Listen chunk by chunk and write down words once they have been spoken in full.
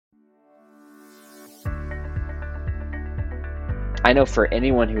I know for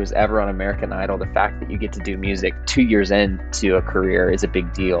anyone who was ever on American Idol, the fact that you get to do music 2 years into a career is a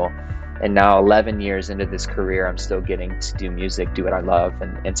big deal. And now 11 years into this career, I'm still getting to do music, do what I love,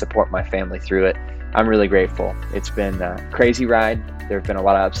 and support my family through it. I'm really grateful. It's been a crazy ride. There have been a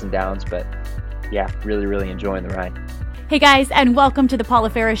lot of ups and downs, but yeah, really, really enjoying the ride. Hey guys, and welcome to the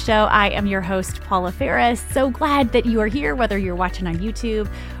Paula Ferris Show. I am your host, Paula Ferris. So glad that you are here, whether you're watching on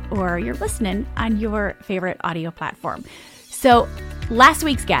YouTube or you're listening on your favorite audio platform. So last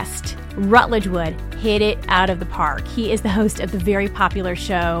week's guest, Rutledge Wood, hit it out of the park. He is the host of the very popular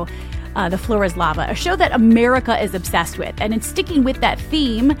show, The Floor is Lava, a show that America is obsessed with. And in sticking with that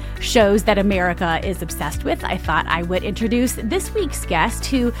theme, shows that America is obsessed with, I thought I would introduce this week's guest,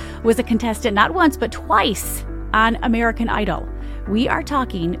 who was a contestant not once, but twice on American Idol. We are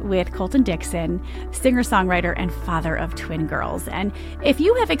talking with Colton Dixon, singer-songwriter and father of twin girls. And if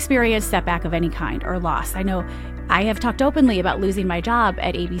you have experienced setback of any kind or loss, I know I have talked openly about losing my job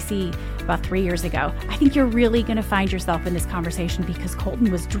at ABC about 3 years ago. I think you're really going to find yourself in this conversation because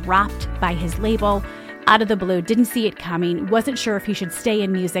Colton was dropped by his label out of the blue, didn't see it coming, wasn't sure if he should stay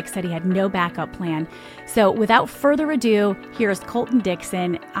in music, said he had no backup plan. So without further ado, here's Colton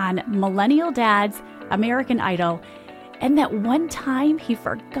Dixon on Millennial Dad's American Idol, and that one time he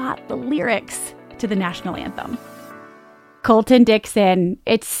forgot the lyrics to the national anthem. Colton Dixon,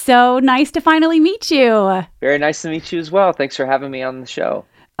 it's so nice to finally meet you. Very nice to meet you as well. Thanks for having me on the show.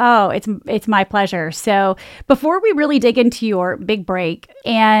 Oh, it's my pleasure. So before we really dig into your big break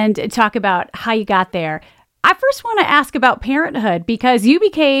and talk about how you got there, I first want to ask about parenthood, because you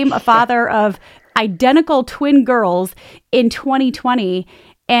became a father of identical twin girls in 2020.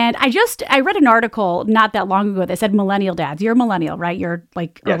 And I read an article not that long ago that said millennial dads. You're a millennial, right? You're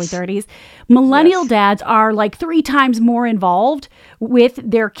like early 30s. Millennial dads are like 3 times more involved with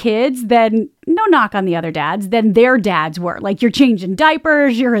their kids than, no knock on the other dads, than their dads were. Like, you're changing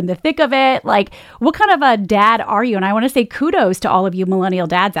diapers, you're in the thick of it. Like, what kind of a dad are you? And I want to say kudos to all of you millennial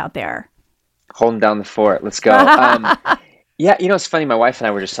dads out there. Holding down the fort. Let's go. Yeah, it's funny. My wife and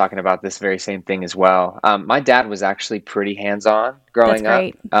I were just talking about this very same thing as well. My dad was actually pretty hands-on growing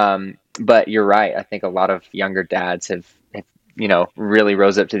up. But you're right. I think a lot of younger dads have really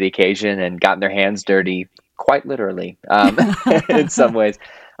rose up to the occasion and gotten their hands dirty, quite literally, in some ways.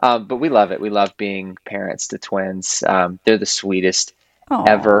 But we love it. We love being parents to twins. They're the sweetest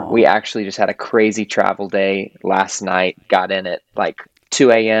ever. We actually just had a crazy travel day last night. Got in at like 2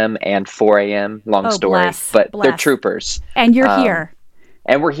 a.m. and 4 a.m. Long story, but they're troopers. And you're here.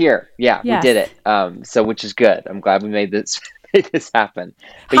 And we're here. Yeah, yes. We did it. So which is good. I'm glad we made this happen.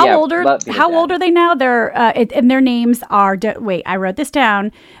 But how old are they now? They're and their names are I wrote this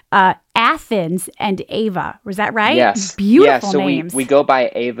down. Athens and Ava. Was that right? Yes. Beautiful names. So we go by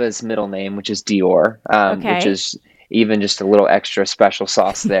Ava's middle name, which is Dior, which is even just a little extra special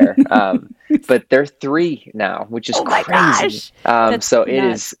sauce there. But they're 3 now, which is crazy. So it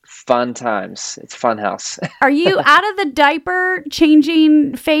is fun times. It's fun house. Are you out of the diaper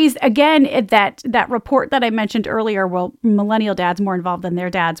changing phase again? That report that I mentioned earlier, well, millennial dads more involved than their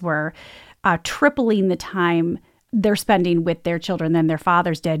dads were, tripling the time they're spending with their children than their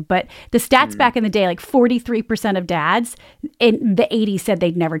fathers did. But the stats back in the day, like 43% of dads in the 80s said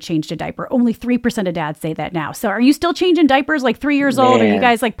they'd never changed a diaper. Only 3% of dads say that now. So are you still changing diapers like 3 years old? Are you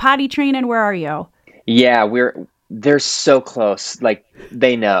guys like potty training? Where are you? Yeah, they're so close. Like,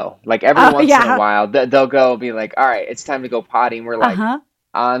 they know. Like, every once in a while, they'll go be like, all right, it's time to go potty. And we're like,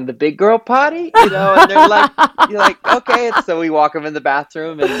 on the big girl potty, and they're like, you're like, okay. So we walk them in the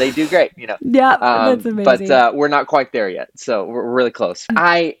bathroom and they do great, Yeah, that's amazing. But we're not quite there yet. So we're really close.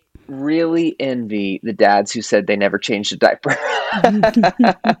 I really envy the dads who said they never changed a diaper.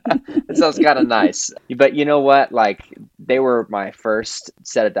 It sounds kind of nice. But you know what? Like, they were my first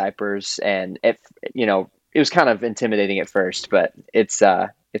set of diapers, and it was kind of intimidating at first, but it's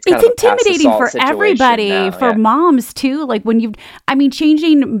kind of intimidating for everybody, now, for moms too. Like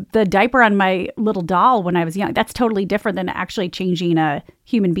changing the diaper on my little doll when I was young, that's totally different than actually changing a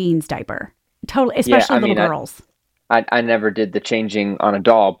human being's diaper. Totally, especially little girls. I never did the changing on a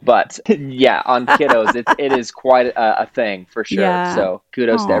doll, but yeah, on kiddos, it is quite a thing for sure. Yeah. So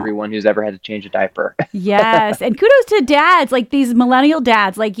kudos to everyone who's ever had to change a diaper. Yes. And kudos to dads, like these millennial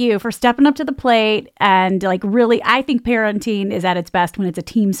dads like you, for stepping up to the plate. And like, really, I think parenting is at its best when it's a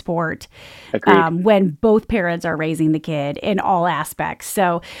team sport. Agreed. When both parents are raising the kid in all aspects.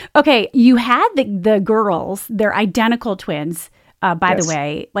 So, okay, you had the girls, they're identical twins, by the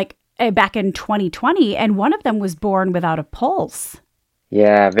way, like, back in 2020, and one of them was born without a pulse.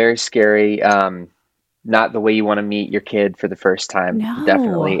 Yeah, very scary. Not the way you want to meet your kid for the first time. No.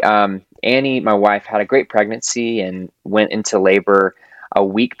 Definitely. Annie, my wife, had a great pregnancy and went into labor a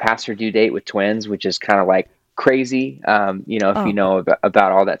week past her due date with twins, which is kind of like crazy, if you know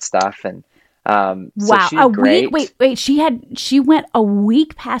about all that stuff. And so wow, she did great. Wait. She went a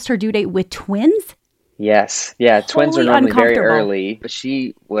week past her due date with twins? Yes. Yeah. Twins are Holy normally very uncomfortable. early, but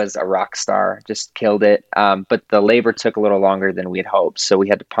she was a rock star, just killed it. But the labor took a little longer than we had hoped. So we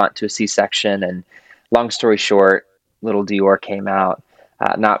had to punt to a C-section. And long story short, little Dior came out,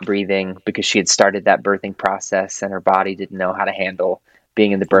 not breathing because she had started that birthing process and her body didn't know how to handle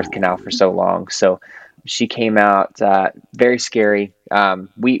being in the birth canal for so long. So she came out very scary.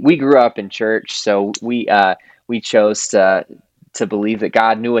 We grew up in church, so we chose to believe that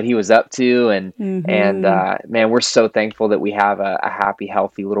God knew what he was up to. And man, we're so thankful that we have a happy,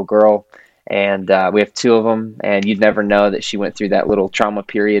 healthy little girl. And we have two of them, and you'd never know that she went through that little trauma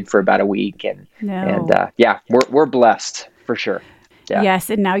period for about a week. And we're blessed for sure. Yeah. Yes,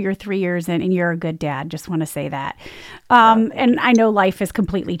 and now you're 3 years in, and you're a good dad. Just want to say that. And I know life has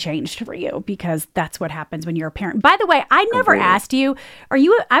completely changed for you because that's what happens when you're a parent. By the way, I never asked you,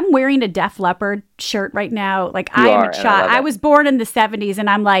 I'm wearing a Def Leppard shirt right now. Like I am a child. I was born in the 70s, and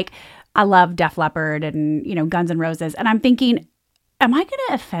I'm like, I love Def Leppard and, Guns N' Roses. And I'm thinking, am I going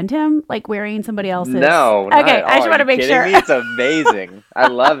to offend him, like wearing somebody else's? No. Okay, I just want to make sure. It's amazing. I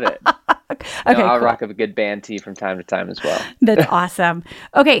love it. Okay, I'll cool. rock up a good band tee from time to time as well. That's awesome.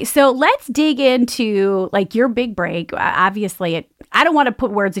 Okay, so let's dig into like your big break. Obviously, I don't want to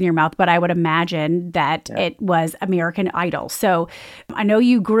put words in your mouth, but I would imagine that it was American Idol. So I know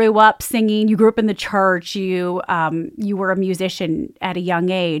you grew up singing. You grew up in the church. You were a musician at a young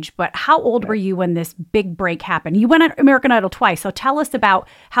age. But how old were you when this big break happened? You went on American Idol twice. So tell us about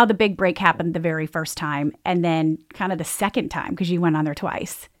how the big break happened the very first time, and then kind of the second time because you went on there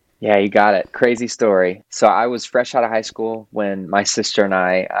twice. Yeah, you got it. Crazy story. So I was fresh out of high school when my sister and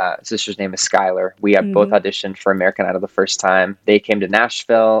I, sister's name is Skylar. We had both auditioned for American Idol the first time. They came to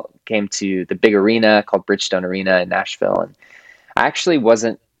Nashville, came to the big arena called Bridgestone Arena in Nashville. And I actually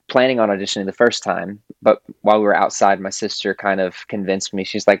wasn't planning on auditioning the first time, but while we were outside, my sister kind of convinced me.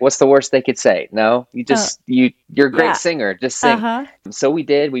 She's like, what's the worst they could say? No, you're a great singer. Just sing. Uh-huh. So we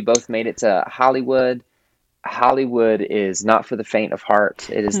did. We both made it to Hollywood. Hollywood is not for the faint of heart.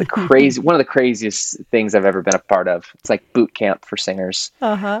 It is one of the craziest things I've ever been a part of. It's like boot camp for singers.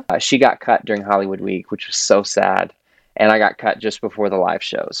 Uh-huh. She got cut during Hollywood Week, which was so sad. And I got cut just before the live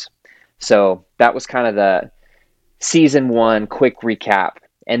shows. So that was kind of the season 1 quick recap.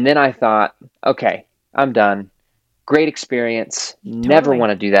 And then I thought, okay, I'm done. Great experience. Totally. Never want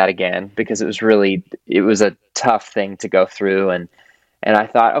to do that again because it was a tough thing to go through. And I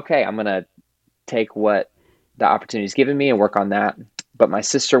thought, okay, I'm going to take what the opportunity's given me and work on that. But my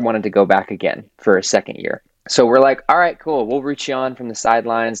sister wanted to go back again for a second year. So we're like, all right, cool. We'll root you on from the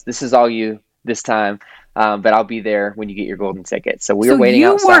sidelines. This is all you this time. But I'll be there when you get your golden ticket. So we were waiting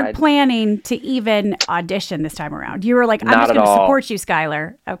outside. So you weren't planning to even audition this time around. You were like, I'm just going to support you,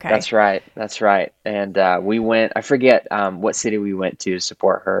 Skylar. Okay. That's right. And we went, I forget what city we went to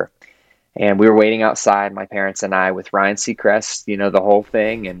support her. And we were waiting outside, my parents and I, with Ryan Seacrest, the whole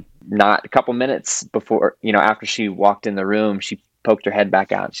thing. And not a couple minutes before, after she walked in the room, she poked her head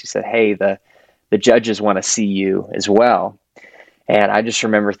back out and she said, hey, the judges want to see you as well. And I just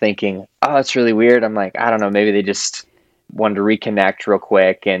remember thinking, oh, that's really weird. I'm like, I don't know, maybe they just wanted to reconnect real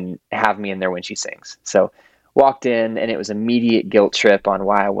quick and have me in there when she sings. So walked in and it was immediate guilt trip on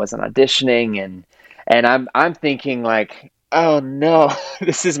why I wasn't auditioning. And I'm thinking like, oh no,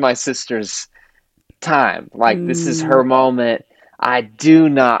 this is my sister's time. Like this is her moment. I do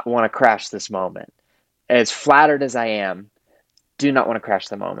not want to crash this moment. As flattered as I am, do not want to crash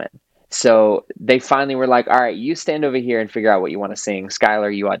the moment. So they finally were like, all right, you stand over here and figure out what you want to sing.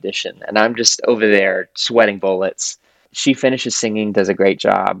 Skylar, you audition. And I'm just over there sweating bullets. She finishes singing, does a great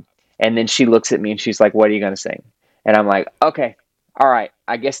job. And then she looks at me and she's like, what are you going to sing? And I'm like, okay, all right.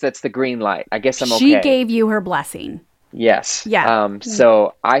 I guess that's the green light. I guess I'm okay. She gave you her blessing. Yes. Yeah.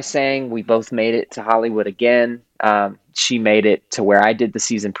 So I sang, we both made it to Hollywood again. She made it to where I did the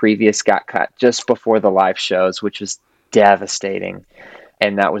season previous, got cut just before the live shows, which was devastating.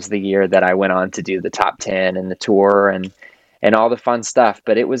 And that was the year that I went on to do the top 10 and the tour and all the fun stuff.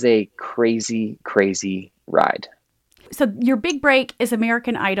 But it was a crazy, crazy ride. So your big break is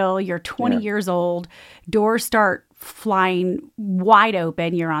American Idol. You're 20 years old. Doors start flying wide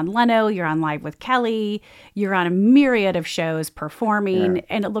open. You're on Leno, you're on Live with Kelly, you're on a myriad of shows performing,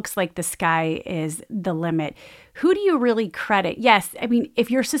 and it looks like the sky is the limit. Who do you really credit? Yes, I mean, if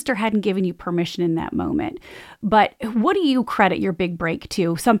your sister hadn't given you permission in that moment, but what do you credit your big break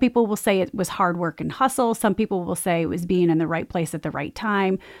to? Some people will say it was hard work and hustle. Some people will say it was being in the right place at the right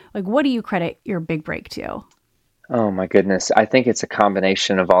time. Like, what do you credit your big break to? Oh my goodness. I think it's a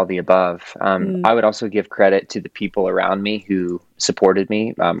combination of all the above. I would also give credit to the people around me who supported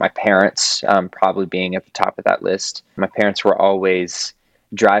me. My parents, probably being at the top of that list. My parents were always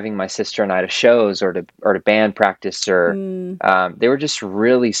driving my sister and I to shows or to band practice, or they were just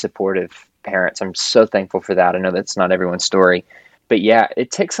really supportive parents. I'm so thankful for that. I know that's not everyone's story, but yeah,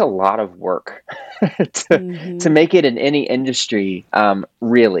 it takes a lot of work to make it in any industry,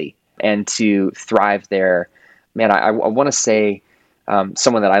 really, and to thrive there. Man, I want to say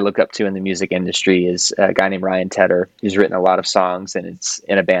someone that I look up to in the music industry is a guy named Ryan Tedder, who's written a lot of songs, and it's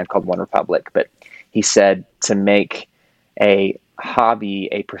in a band called One Republic. But he said to make a hobby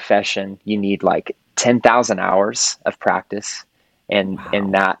a profession, you need like 10,000 hours of practice, and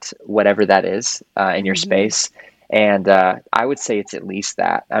that, whatever that is, in your space. And I would say it's at least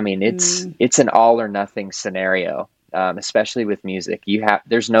that. I mean, it's an all or nothing scenario, especially with music.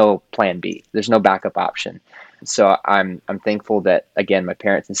 There's no plan B. There's no backup option. So I'm thankful that, again, my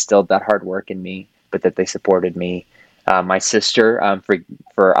parents instilled that hard work in me, but that they supported me. My sister,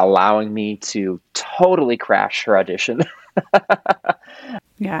 for allowing me to totally crash her audition.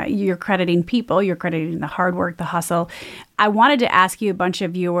 Yeah, you're crediting people, you're crediting the hard work, the hustle. I wanted to ask you a bunch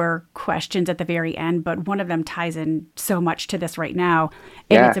of your questions at the very end, but one of them ties in so much to this right now,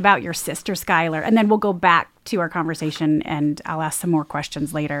 and it's about your sister, Skylar. And then we'll go back to our conversation, and I'll ask some more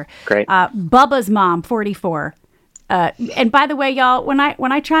questions later. Great. Bubba's mom, 44. And by the way, y'all, when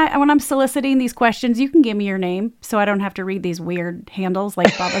I'm soliciting these questions, you can give me your name so I don't have to read these weird handles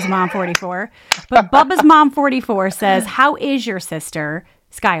like Bubba's mom 44. But Bubba's mom 44 says, "How is your sister,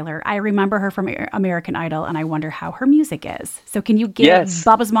 Skylar? I remember her from American Idol, and I wonder how her music is." So can you give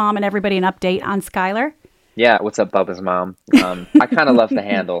Bubba's mom and everybody an update on Skylar? Yeah, what's up, Bubba's mom? I kind of love the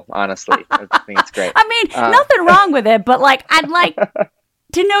handle, honestly. I think it's great. I mean, nothing wrong with it, but like, I'd like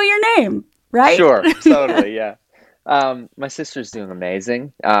to know your name, right? Sure, totally, yeah. My sister's doing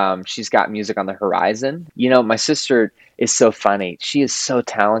amazing. She's got music on the horizon. You know, my sister is so funny. She is so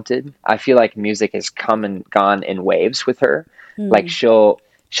talented. I feel like music has come and gone in waves with her. Like she'll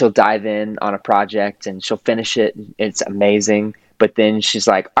dive in on a project and she'll finish it. It's amazing. But then she's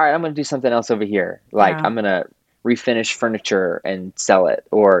like, all right, I'm going to do something else over here. Like I'm going to refinish furniture and sell it.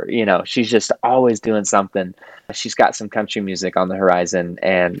 Or, you know, she's just always doing something. She's got some country music on the horizon,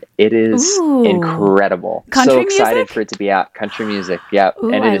 and it is incredible. Country so excited music? for it to be out. Country music. Yep.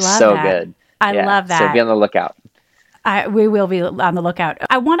 Ooh, and it is so good. I love that. So be on the lookout. We will be on the lookout.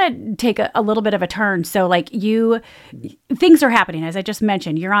 I want to take a little bit of a turn. So like things are happening. As I just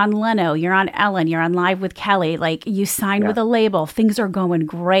mentioned, you're on Leno, you're on Ellen, you're on Live with Kelly. Like you signed with a label. Things are going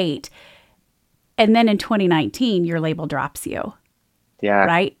great. And then in 2019, your label drops you. Yeah.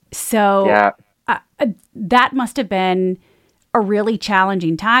 Right? So that must have been a really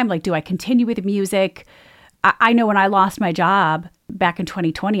challenging time. Like, do I continue with music? I know when I lost my job back in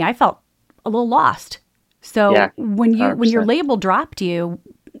 2020, I felt a little lost. So when your label dropped you,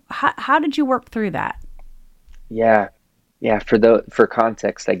 how did you work through that? Yeah. For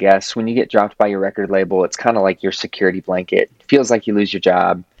context, I guess, when you get dropped by your record label, it's kind of like your security blanket. It feels like you lose your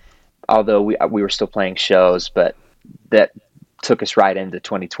job. Although we were still playing shows, but that took us right into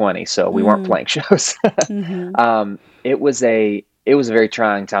 2020, so we weren't playing shows. It was a very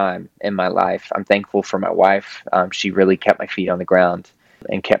trying time in my life. I'm thankful for my wife. She really kept my feet on the ground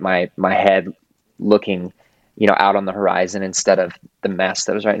and kept my head looking, out on the horizon instead of the mess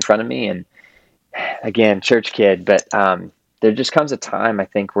that was right in front of me. And again, church kid, but there just comes a time, I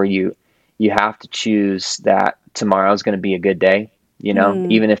think, where you have to choose that tomorrow's going to be a good day.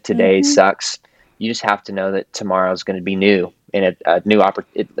 Even if today sucks, you just have to know that tomorrow's going to be new and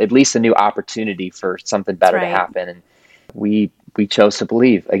at least a new opportunity for something better to happen. And we chose to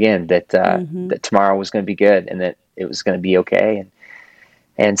believe again that that tomorrow was going to be good and that it was going to be okay.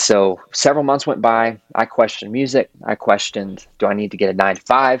 And so several months went by. I questioned music. I questioned, do I need to get a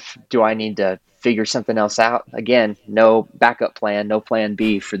 9-to-5? Do I need to figure something else out? Again, no backup plan, no plan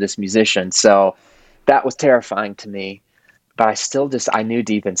B for this musician. So that was terrifying to me. But I knew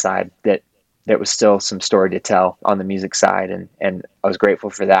deep inside that there was still some story to tell on the music side. And I was grateful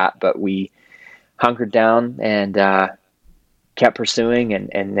for that. But we hunkered down and kept pursuing.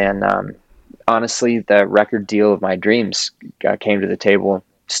 And then honestly, the record deal of my dreams came to the table.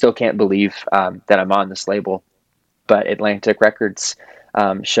 Still can't believe that I'm on this label. but Atlantic Records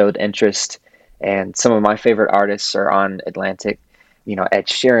showed interest, and some of my favorite artists are on Atlantic. Ed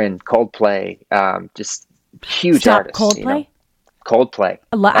Sheeran, Coldplay, just huge artists. Coldplay? Coldplay.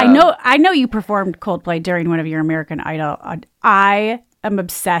 I know you performed Coldplay during one of your American Idol. I am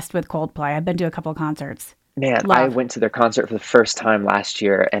obsessed with Coldplay. I've been to a couple of concerts. Man, I went to their concert for the first time last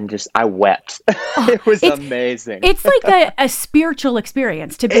year and I wept. It was amazing. It's like a spiritual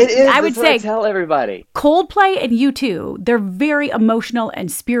experience. It is. I would say, tell everybody. Coldplay and U2, they're very emotional and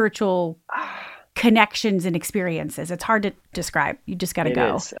spiritual connections and experiences. It's hard to describe. You just got to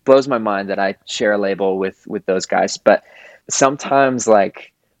go. It blows my mind that I share a label with those guys. But sometimes,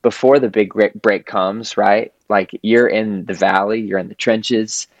 like, before the big break comes, right? Like, you're in the valley, you're in the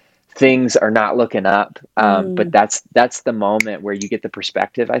trenches. Things are not looking up, but that's the moment where you get the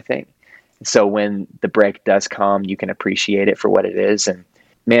perspective, I think. So when the break does come, you can appreciate it for what it is. And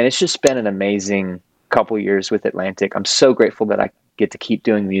man, it's just been an amazing couple years with Atlantic. I'm so grateful that I get to keep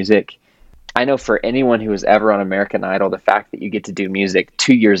doing music. I know for anyone who was ever on American Idol, the fact that you get to do music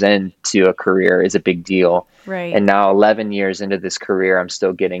 2 years into a career is a big deal. Right. And now 11 years into this career, I'm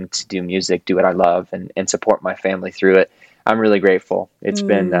still getting to do music, do what I love, and support my family through it. I'm really grateful. It's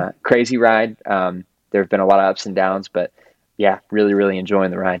been a crazy ride. There have been a lot of ups and downs, but yeah, really, really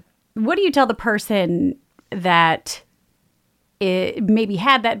enjoying the ride. What do you tell the person that maybe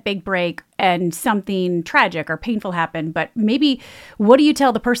had that big break and something tragic or painful happened, but maybe what do you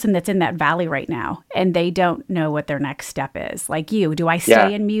tell the person that's in that valley right now and they don't know what their next step is? Like you, do I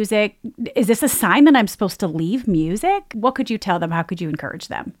stay in music? Is this a sign that I'm supposed to leave music? What could you tell them? How could you encourage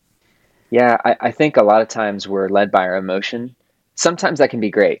them? Yeah, I think a lot of times we're led by our emotion. Sometimes that can be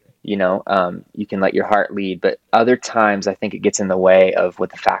great, you can let your heart lead, but other times I think it gets in the way of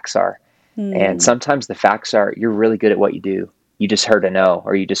what the facts are. And sometimes the facts are you're really good at what you do. You just heard a no,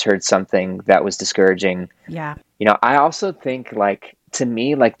 or you just heard something that was discouraging. Yeah. I also think, like, to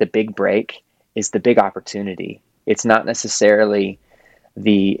me, like, the big break is the big opportunity. It's not necessarily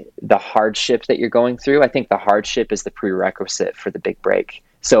the hardship that you're going through. I think the hardship is the prerequisite for the big break.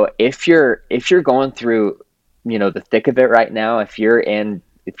 So if you're going through, the thick of it right now, if you're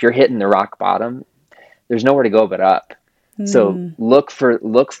hitting the rock bottom, there's nowhere to go but up. So look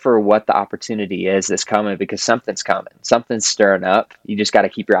for what the opportunity is that's coming, because something's coming. Something's stirring up. You just got to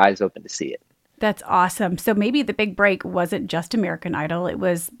keep your eyes open to see it. That's awesome. So maybe the big break wasn't just American Idol. It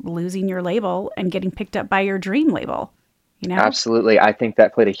was losing your label and getting picked up by your dream label. Absolutely. I think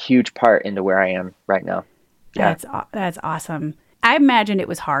that played a huge part into where I am right now. Yeah. That's awesome. I imagine it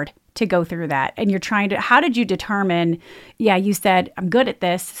was hard to go through that. And how did you determine, you said, I'm good at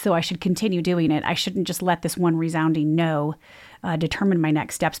this, so I should continue doing it. I shouldn't just let this one resounding no determine my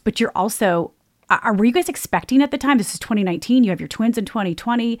next steps. But you're also, were you guys expecting at the time, this is 2019, you have your twins in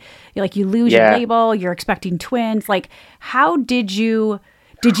 2020, you lose your label, you're expecting twins. Like, how did you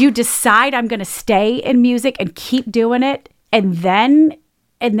decide I'm going to stay in music and keep doing it? And then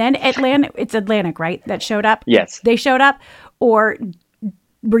Atlantic, it's Atlantic, right? That showed up? Yes. They showed up? Or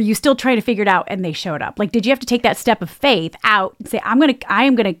were you still trying to figure it out and they showed up? Like, did you have to take that step of faith out and say, I'm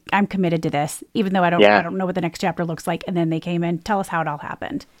committed to this, even though I don't know what the next chapter looks like. And then they came in. Tell us how it all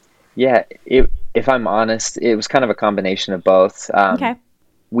happened. Yeah. If I'm honest, it was kind of a combination of both. Okay.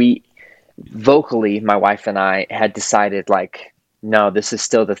 We vocally, my wife and I had decided, like, no, this is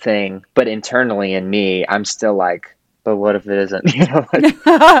still the thing. But internally in me, I'm still like, but what if it isn't?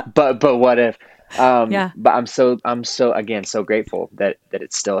 But what if? But I'm so again so grateful that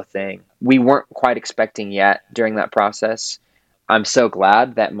it's still a thing. We weren't quite expecting yet during that process. I'm so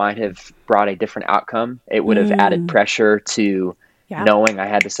glad that might have brought a different outcome. It would have added pressure to knowing I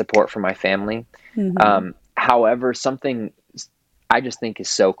had the support from my family. However, something I just think is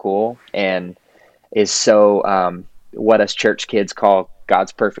so cool and is so what us church kids call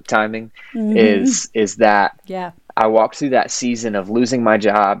God's perfect timing is that I walked through that season of losing my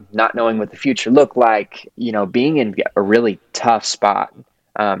job, not knowing what the future looked like, being in a really tough spot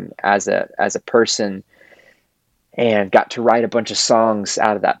as a person, and got to write a bunch of songs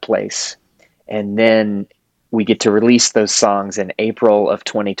out of that place. And then we get to release those songs in April of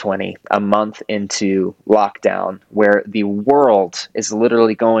 2020, a month into lockdown, where the world is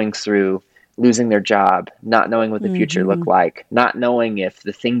literally going through losing their job, not knowing what the future looked like, not knowing if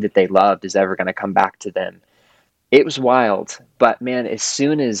the thing that they loved is ever going to come back to them. It was wild, but man,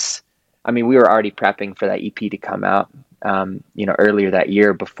 we were already prepping for that EP to come out, earlier that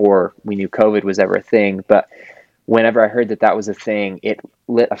year before we knew COVID was ever a thing. But whenever I heard that was a thing, it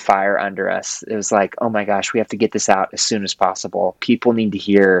lit a fire under us. It was like, oh my gosh, we have to get this out as soon as possible. People need to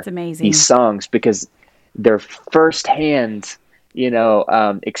hear these songs, because they're firsthand,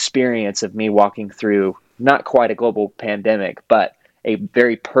 experience of me walking through not quite a global pandemic, but a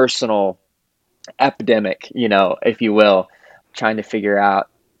very personal epidemic, if you will, trying to figure out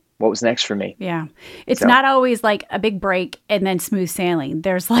what was next for me. Yeah. It's not always like a big break and then smooth sailing.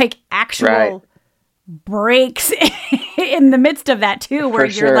 There's like actual breaks in the midst of that too, where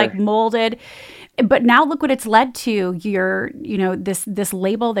you're like molded. But now look what it's led to. This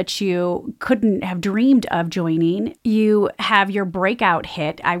label that you couldn't have dreamed of joining. You have your breakout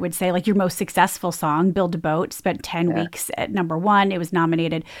hit, I would say, like your most successful song, Build a Boat, spent 10 weeks at #1. It was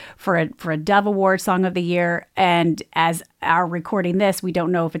nominated for a Dove Award Song of the Year. And as our recording this, we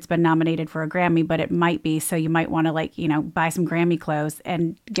don't know if it's been nominated for a Grammy, but it might be. So you might want to buy some Grammy clothes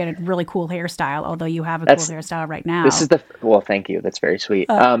and get a really cool hairstyle, although you have a cool hairstyle right now. Thank you. That's very sweet.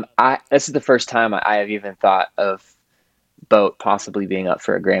 This is the first time I have even thought of Boat possibly being up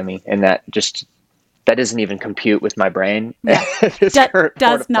for a Grammy, and that doesn't even compute with my brain. Yeah.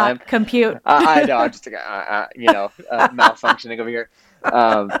 Does not compute. I know. I'm just malfunctioning over here.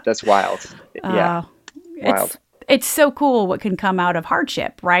 That's wild. Yeah. Wild. It's so cool what can come out of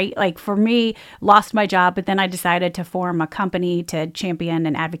hardship, right? Like for me, lost my job, but then I decided to form a company to champion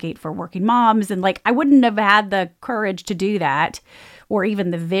and advocate for working moms. And like, I wouldn't have had the courage to do that, or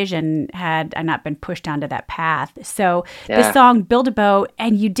even the vision had I not been pushed onto that path. So the song Build a Boat,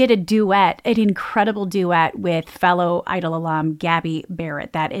 and you did an incredible duet with fellow Idol alum Gabby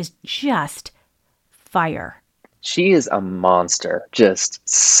Barrett. That is just fire. She is a monster, just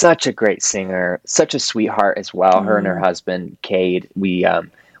such a great singer, such a sweetheart as well. Her and her husband, Cade.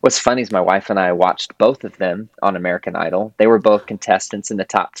 What's funny is my wife and I watched both of them on American Idol. They were both contestants in the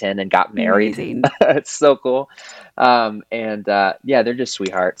top 10 and got married. It's so cool. They're just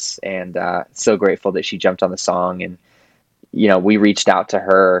sweethearts, and so grateful that she jumped on the song. And, we reached out to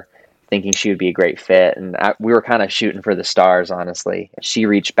her thinking she would be a great fit. And we were kind of shooting for the stars, honestly. She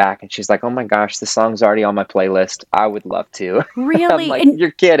reached back and she's like, oh my gosh, the song's already on my playlist. I would love to. Really? I'm like,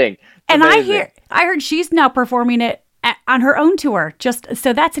 you're kidding. And I heard she's now performing it on her own tour.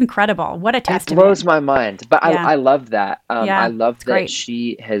 So that's incredible. What a testament. It blows my mind. But I love that. I love that great.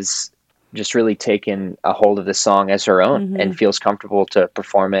 She has just really taken a hold of the song as her own and feels comfortable to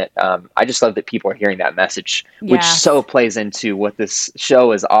perform it. I just love that people are hearing that message, which so plays into what this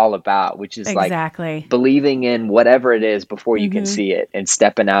show is all about, which is like believing in whatever it is before you can see it and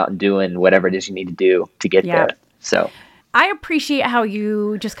stepping out and doing whatever it is you need to do to get there. So I appreciate how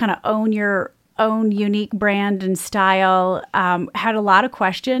you just kind of own your own unique brand and style. Had a lot of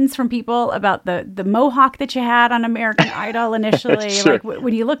questions from people about the mohawk that you had on American Idol initially. Sure. Like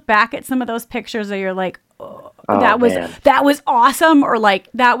when you look back at some of those pictures, or you're like, that was awesome, or like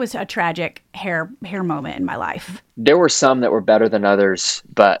that was a tragic hair moment in my life. There were some that were better than others,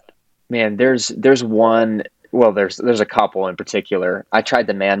 but man, there's one. Well, there's a couple in particular. I tried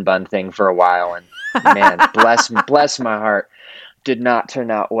the man bun thing for a while, and man, bless my heart, did not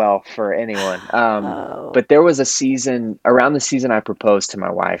turn out well for anyone. But there was around the season I proposed to my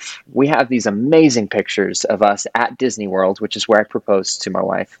wife. We have these amazing pictures of us at Disney World, which is where I proposed to my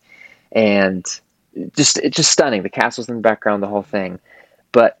wife. And it's just stunning. The castle's in the background, the whole thing.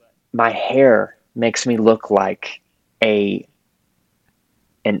 But my hair makes me look like a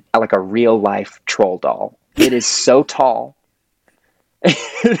real life troll doll. It is so tall.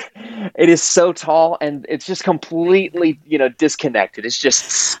 It is so tall, and it's just completely, disconnected. It's just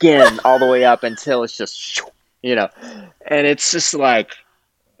skin all the way up until it's just, and it's just like,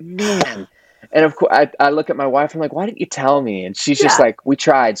 man. And of course, I look at my wife. I'm like, "Why didn't you tell me?" And she's just like, "We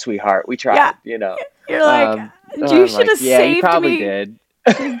tried, sweetheart. We tried." You're like, "You should have saved me." You probably did.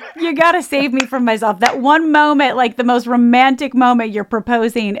 You got to save me from myself. That one moment, like the most romantic moment, you're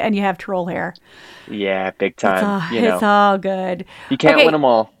proposing and you have troll hair. Yeah, big time. It's all good. You can't win them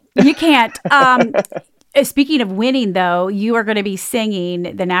all. You can't. Speaking of winning, though, you are going to be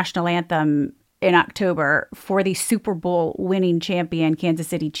singing the national anthem in October for the Super Bowl winning champion Kansas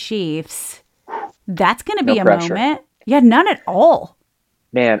City Chiefs. That's going to be a moment. Yeah, none at all.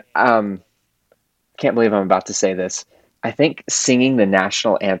 Man, can't believe I'm about to say this. I think singing the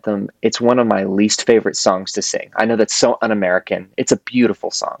national anthem, it's one of my least favorite songs to sing. I know that's so un-American. It's a beautiful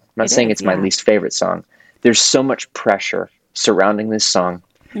song. I'm not saying it's my least favorite song. There's so much pressure surrounding this song.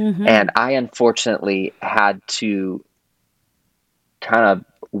 And I unfortunately had to kind of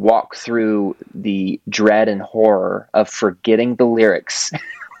walk through the dread and horror of forgetting the lyrics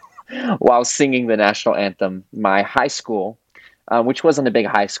while singing the national anthem. My high school, which wasn't a big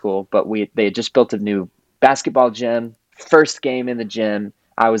high school, but they had just built a new basketball gym. First game in the gym,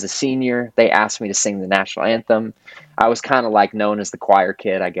 I was a senior. They asked me to sing the national anthem. I was kind of like known as the choir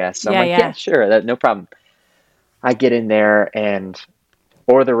kid, I guess. So I'm like, yeah, sure, no problem. I get in there and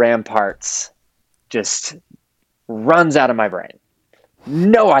 "O'er the Ramparts," just runs out of my brain.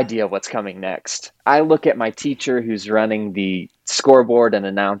 No idea what's coming next. I look at my teacher who's running the scoreboard and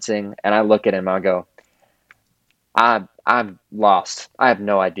announcing, and I look at him, I go, I'm lost. I have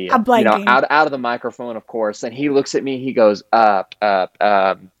no idea. I'm blanking. Out of the microphone, of course. And he looks at me, he goes, up,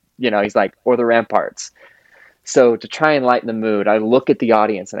 he's like, or the ramparts. So to try and lighten the mood, I look at the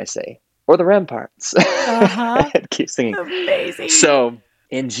audience and I say, or the ramparts. And keep singing. Amazing. So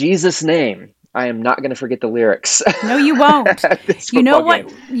in Jesus' name, I am not going to forget the lyrics. No, you won't. You know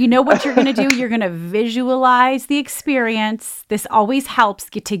what? You know what you're going to do? You're going to visualize the experience. This always helps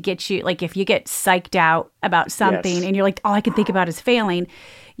to get you, like if you get psyched out about something and you're like, all I can think about is failing,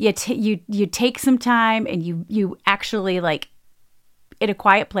 you take some time and you actually like in a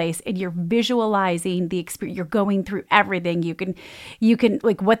quiet place and you're visualizing the experience. You're going through everything. You can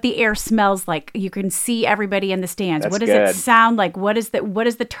like what the air smells like. You can see everybody in the stands. That's what does good. it sound like? What does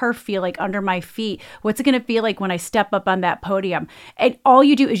the turf feel like under my feet? What's it going to feel like when I step up on that podium? And all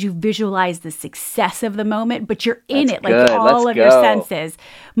you do is you visualize the success of the moment, but you're in That's it, like good. all Let's of go. your senses.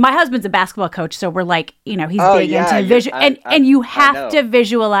 My husband's a basketball coach, so we're like, he's big into vision, and you have to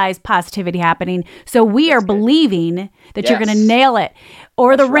visualize positivity happening. So we are believing that you're going to nail it.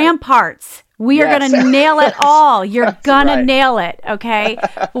 Or the ramparts. We are going to nail it all. You're going to nail it, okay?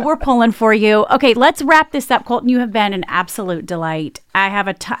 Well, we're pulling for you. Okay, let's wrap this up. Colton, you have been an absolute delight.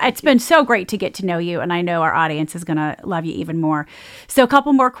 It's been so great to get to know you, and I know our audience is going to love you even more. So a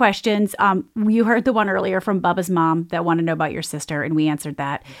couple more questions. You heard the one earlier from Bubba's mom that wanted to know about your sister, and we answered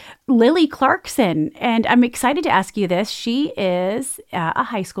that. Lily Clarkson, and I'm excited to ask you this. She is a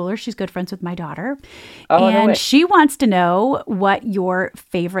high schooler. She's good friends with my daughter. Oh, and no way. she wants to know what your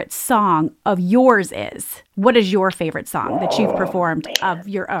favorite song of yours is. What is your favorite song that you've performed of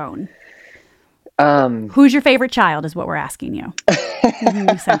your own? Who's your favorite child is what we're asking you,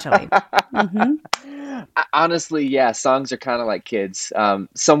 essentially. Honestly, yeah, songs are kind of like kids.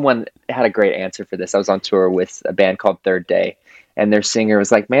 Someone had a great answer for this. I was on tour with a band called Third Day, and their singer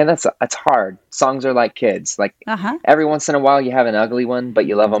was like, man, that's hard. Songs are like kids. Like every once in a while you have an ugly one, but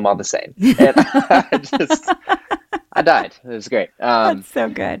you love them all the same. And I died. It was great. That's so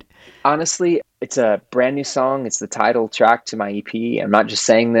good. Honestly, it's a brand new song. It's the title track to my EP. I'm not just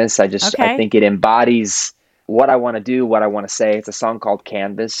saying this. I think it embodies what I want to do, what I want to say. It's a song called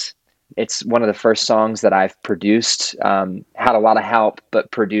Canvas. It's one of the first songs that I've produced, had a lot of help,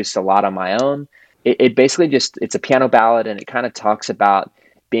 but produced a lot on my own. It basically it's a piano ballad, and it kind of talks about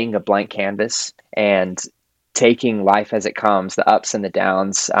being a blank canvas and taking life as it comes, the ups and the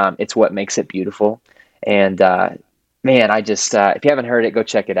downs. It's what makes it beautiful. And, man, I just, if you haven't heard it, go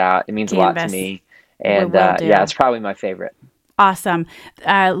check it out. It means a lot to me. And it's probably my favorite. Awesome.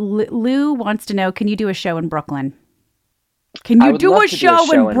 Lou wants to know, can you do a show in Brooklyn? Can you do a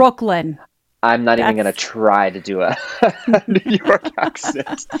show in Brooklyn? I'm not even going to try to do a New York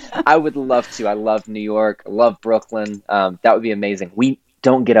accent. I would love to. I love New York. I love Brooklyn. That would be amazing. We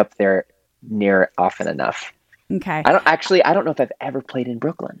don't get up there near often enough. Okay. I don't know if I've ever played in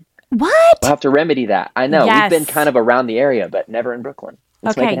Brooklyn. What? We'll have to remedy that. I know. Yes. We've been kind of around the area, but never in Brooklyn.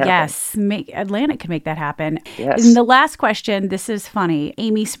 Let's make it happen. Yes. Atlantic can make that happen. Yes. And the last question, this is funny.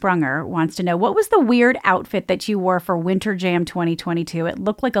 Amy Sprunger wants to know, what was the weird outfit that you wore for Winter Jam 2022? It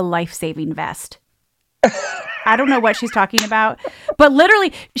looked like a life-saving vest. I don't know what she's talking about, but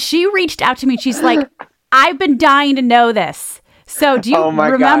literally she reached out to me. She's like, I've been dying to know this. So do you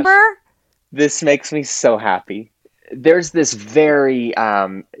remember? Gosh. This makes me so happy. There's this very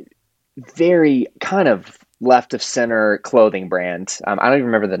kind of left of center clothing brand. I don't even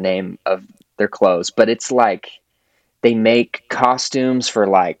remember the name of their clothes, but it's like they make costumes for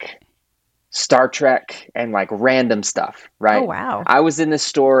like Star Trek and like random stuff, right? Oh, wow. I was in this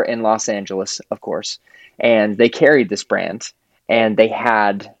store in Los Angeles, of course, and they carried this brand, and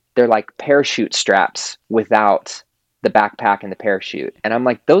they're like parachute straps without the backpack and the parachute. And I'm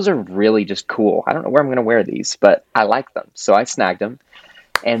like, those are really just cool. I don't know where I'm going to wear these, but I like them. So I snagged them.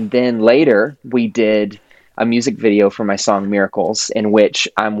 And then later we did a music video for my song Miracles, in which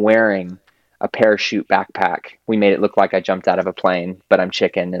I'm wearing a parachute backpack. We made it look like I jumped out of a plane, but I'm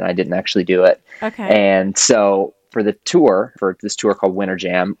chicken and I didn't actually do it. Okay. And so for this tour called Winter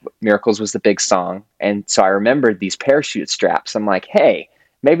Jam, Miracles was the big song. And so I remembered these parachute straps. I'm like, hey,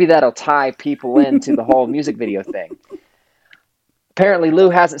 maybe that'll tie people into the whole music video thing. Apparently Lou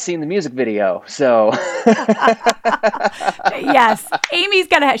hasn't seen the music video, so. Yes,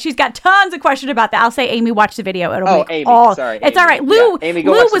 she's got tons of questions about that. I'll say Amy watched the video. Amy, sorry. It's Amy. all right. Lou, yeah, Amy,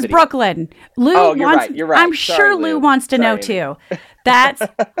 Lou was Brooklyn. Lou you're right. I'm sorry, sure Lou wants to know too. That's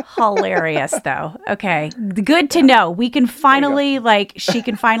hilarious though. Okay. Good to know. We can finally she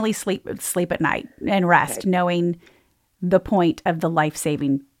can finally sleep at night and rest knowing the point of the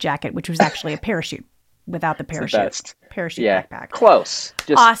life-saving jacket, which was actually a parachute. Without the parachute. Parachute backpack. Close.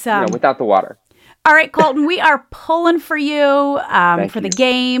 Just, awesome. Without the water. All right, Colton, we are pulling for you for the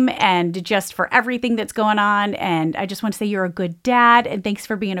game and just for everything that's going on. And I just want to say you're a good dad. And thanks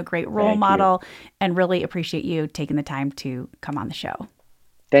for being a great role model. And really appreciate you taking the time to come on the show.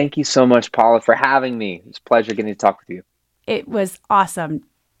 Thank you so much, Paula, for having me. It's a pleasure getting to talk with you. It was awesome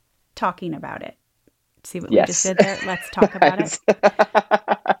talking about it. See what we just did there? Let's talk about it.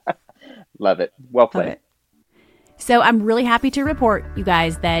 Love it. Well played. So I'm really happy to report, you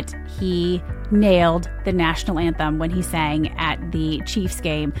guys, that he nailed the national anthem when he sang at the Chiefs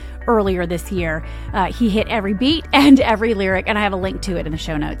game earlier this year. He hit every beat and every lyric, and I have a link to it in the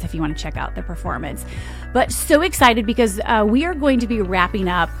show notes if you want to check out the performance. But so excited because we are going to be wrapping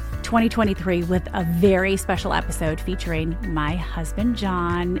up 2023 with a very special episode featuring my husband,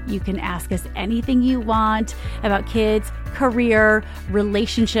 John. You can ask us anything you want about kids, career,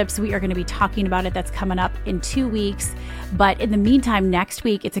 relationships. We are going to be talking about it. That's coming up in 2 weeks. But in the meantime, next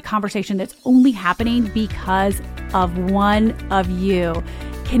week, it's a conversation that's only happening because of one of you.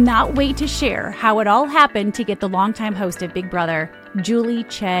 Cannot wait to share how it all happened to get the longtime host of Big Brother, Julie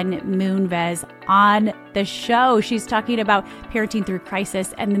Chen Moonves, on the show. She's talking about parenting through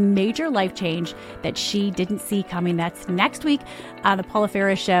crisis and the major life change that she didn't see coming. That's next week on the Paula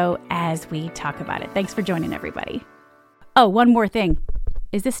Ferris Show as we talk about it. Thanks for joining, everybody. Oh, one more thing.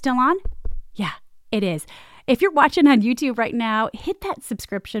 Is this still on? Yeah, it is. If you're watching on YouTube right now, hit that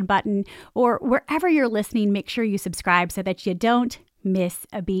subscription button, or wherever you're listening, make sure you subscribe so that you don't miss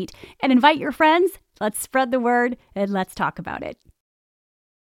a beat, and invite your friends. Let's spread the word and let's talk about it.